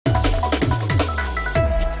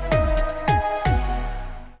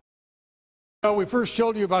Well, we first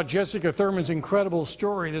told you about Jessica Thurman's incredible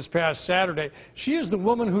story this past Saturday. She is the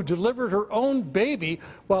woman who delivered her own baby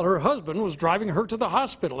while her husband was driving her to the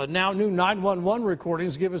hospital. And now new 911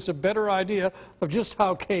 recordings give us a better idea of just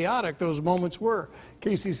how chaotic those moments were.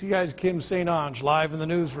 KCCI's Kim St. Ange live in the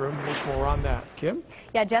newsroom. There's more on that. Kim?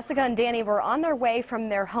 Yeah, Jessica and Danny were on their way from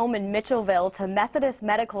their home in Mitchellville to Methodist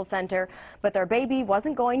Medical Center, but their baby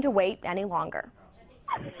wasn't going to wait any longer.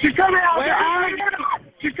 She's coming out. Where are you?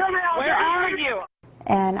 She's coming out. Where are you?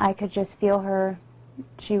 And I could just feel her.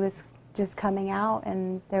 She was just coming out,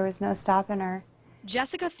 and there was no stopping her.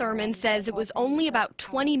 Jessica Thurman says it was only about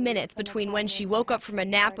 20 minutes between when she woke up from a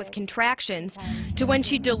nap with contractions to when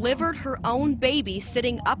she delivered her own baby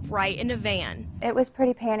sitting upright in a van. It was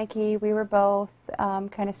pretty panicky. We were both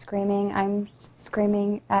kind of screaming. I'm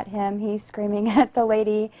screaming at him. He's screaming at the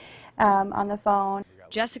lady on the phone.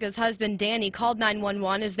 Jessica's husband, Danny, called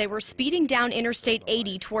 911 as they were speeding down Interstate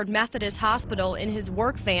 80 toward Methodist Hospital in his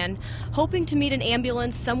work van, hoping to meet an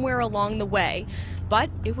ambulance somewhere along the way. But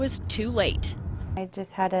it was too late. I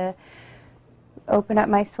just had to open up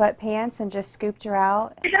my sweatpants and just scooped her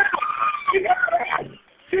out.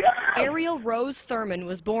 Ariel Rose Thurman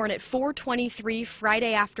was born at 4:23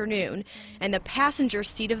 Friday afternoon in the passenger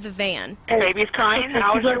seat of the van. Baby's crying.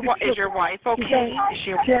 How is your wife okay?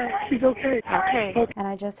 She's okay. Okay. And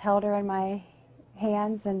I just held her in my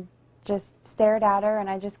hands and just stared at her, and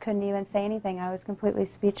I just couldn't even say anything. I was completely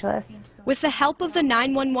speechless. With the help of the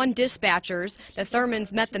 911 dispatchers, the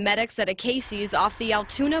Thurmans met the medics at a Casey's off the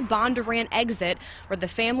Altoona Bondurant exit, where the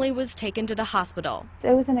family was taken to the hospital.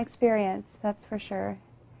 It was an experience, that's for sure.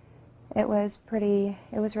 It was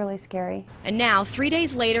really scary. And now, 3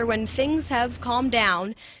 days later, when things have calmed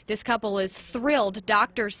down, this couple is thrilled.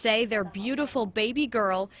 Doctors say their beautiful baby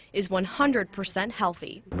girl is 100%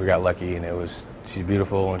 healthy. We got lucky, and she's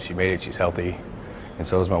beautiful, and she made it. She's healthy, and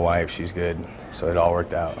so is my wife. She's good, so it all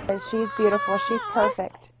worked out. She's beautiful. She's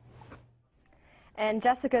perfect. And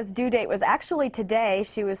Jessica's due date was actually today.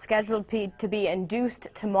 She was scheduled to be induced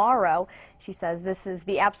tomorrow. She says this is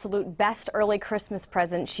the absolute best early Christmas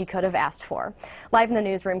present she could have asked for. Live in the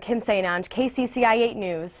newsroom, Kim St. Ange, KCCI 8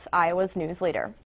 News, Iowa's news leader.